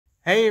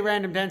Hey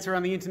random dancer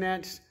on the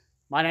internet,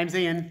 my name's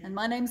Ian. And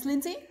my name's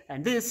Lindsay.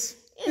 And this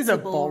is a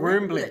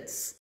Ballroom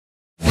Blitz.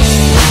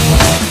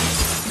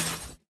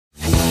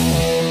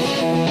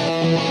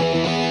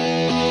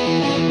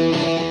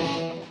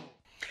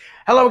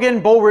 Hello again,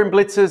 Ballroom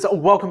Blitzers.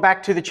 Welcome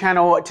back to the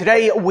channel.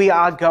 Today we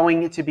are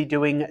going to be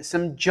doing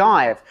some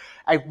Jive,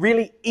 a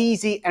really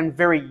easy and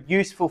very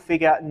useful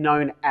figure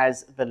known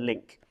as the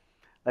link.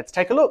 Let's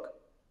take a look.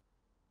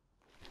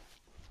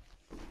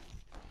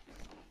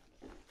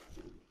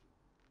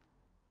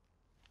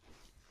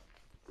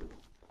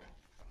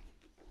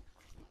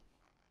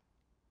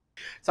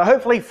 So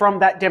hopefully from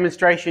that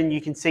demonstration you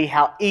can see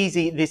how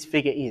easy this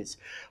figure is,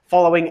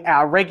 following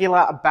our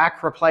regular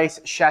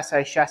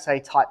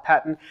Back-Replace-Chasse-Chasse type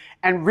pattern,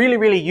 and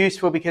really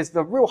useful because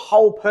the real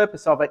whole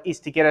purpose of it is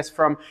to get us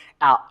from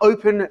our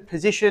open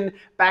position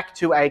back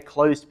to a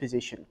closed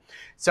position.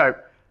 So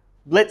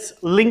let's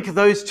link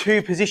those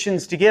two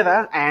positions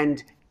together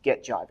and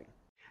get jiving.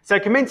 So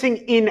commencing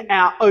in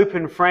our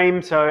open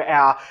frame, so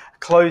our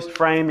closed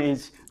frame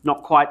is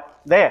not quite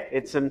there,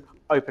 it's an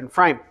open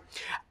frame.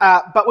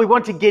 But we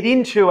want to get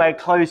into a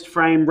closed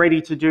frame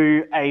ready to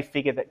do a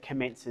figure that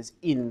commences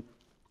in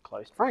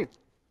closed frame.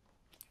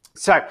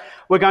 So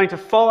we're going to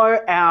follow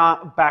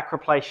our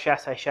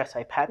Back-Replace-Chasse-Chasse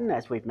pattern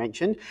as we've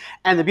mentioned,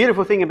 and the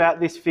beautiful thing about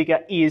this figure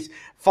is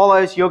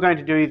you're going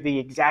to do the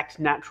exact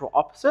natural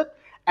opposite,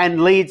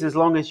 and leads, as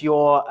long as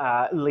your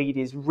lead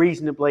is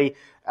reasonably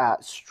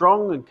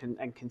strong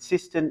and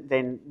consistent,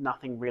 then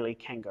nothing really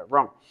can go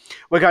wrong.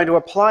 We're going to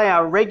apply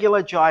our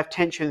regular jive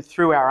tension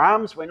through our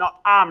arms. We're not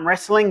arm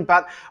wrestling,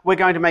 but we're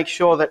going to make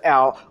sure that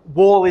our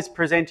wall is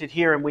presented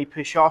here and we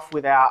push off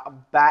with our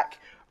back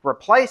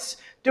replace,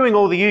 doing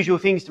all the usual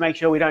things to make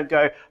sure we don't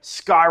go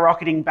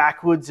skyrocketing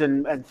backwards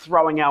and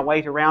throwing our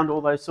weight around,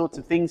 all those sorts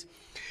of things.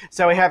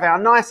 So we have our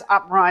nice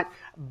upright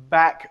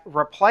back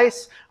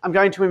replace. I'm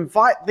going to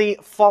invite the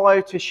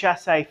follow to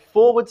chasse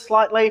forward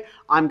slightly.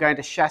 I'm going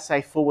to chasse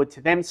forward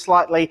to them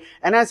slightly.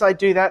 And as I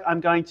do that,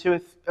 I'm going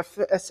to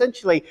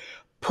essentially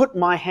put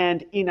my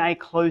hand in a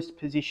closed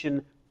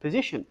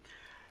position.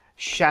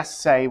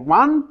 Chasse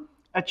one.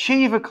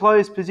 Achieve a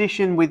closed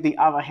position with the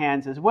other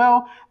hands as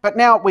well, but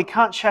now we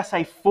can't chasse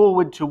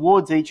forward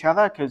towards each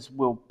other because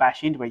we'll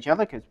bash into each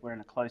other because we're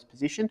in a closed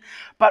position,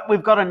 but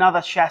we've got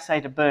another chasse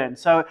to burn.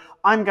 So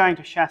I'm going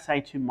to chasse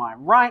to my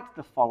right,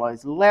 the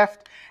follows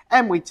left,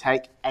 and we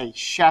take a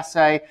chasse,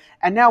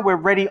 and now we're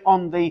ready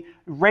on the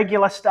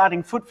regular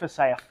starting foot for,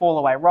 say, a fall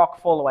away rock,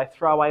 fall away,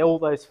 throw away, all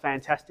those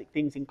fantastic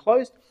things in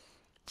closed.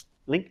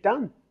 Link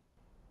done.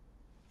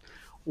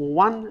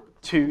 1,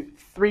 2,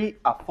 3,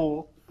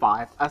 4,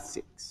 5,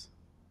 6.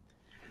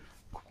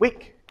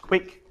 Quick,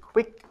 quick,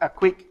 quick,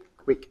 quick,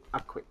 quick,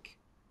 quick.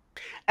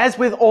 As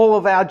with all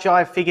of our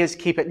jive figures,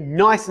 keep it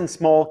nice and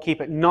small, keep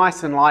it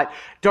nice and light.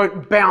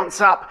 Don't bounce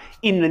up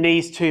in the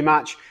knees too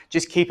much.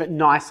 Just keep it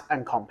nice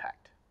and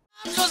compact.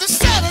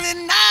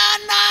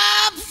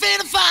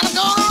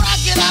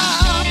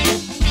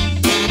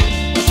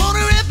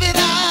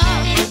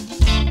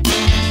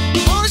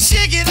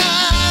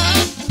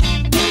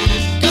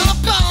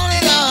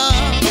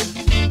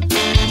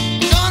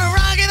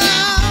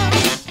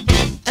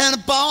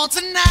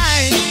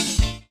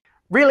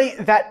 Really,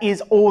 that is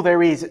all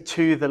there is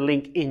to the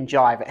link in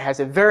Jive. It has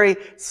a very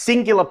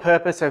singular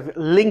purpose of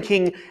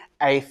linking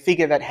a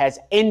figure that has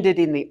ended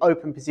in the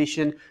open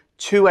position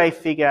to a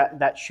figure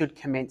that should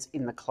commence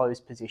in the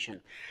closed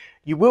position.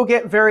 You will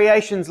get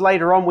variations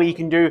later on where you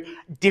can do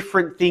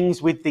different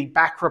things with the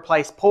back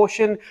replace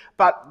portion,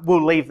 but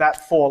we'll leave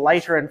that for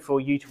later and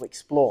for you to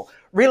explore.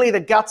 Really, the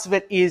guts of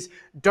it is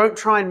don't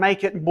try and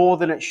make it more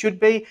than it should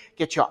be.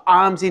 Get your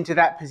arms into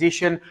that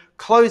position,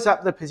 close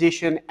up the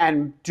position,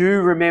 and do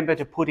remember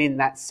to put in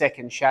that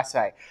second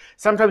chasse.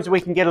 Sometimes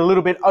we can get a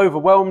little bit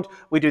overwhelmed.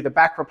 We do the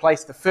back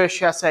replace, the first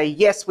chasse.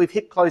 Yes, we've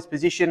hit closed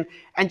position,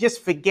 and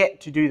just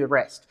forget to do the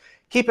rest.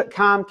 Keep it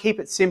calm,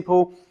 keep it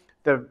simple.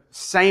 The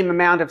same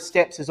amount of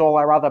steps as all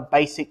our other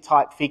basic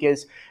type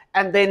figures,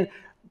 and then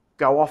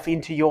go off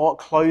into your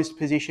closed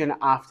position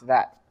after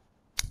that.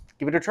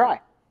 Give it a try.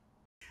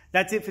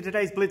 That's it for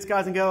today's Blitz,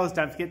 guys and girls.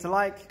 Don't forget to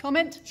like,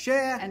 comment,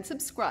 share, and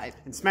subscribe.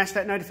 And smash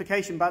that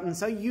notification button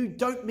so you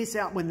don't miss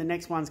out when the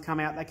next ones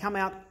come out. They come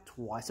out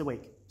twice a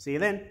week. See you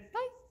then.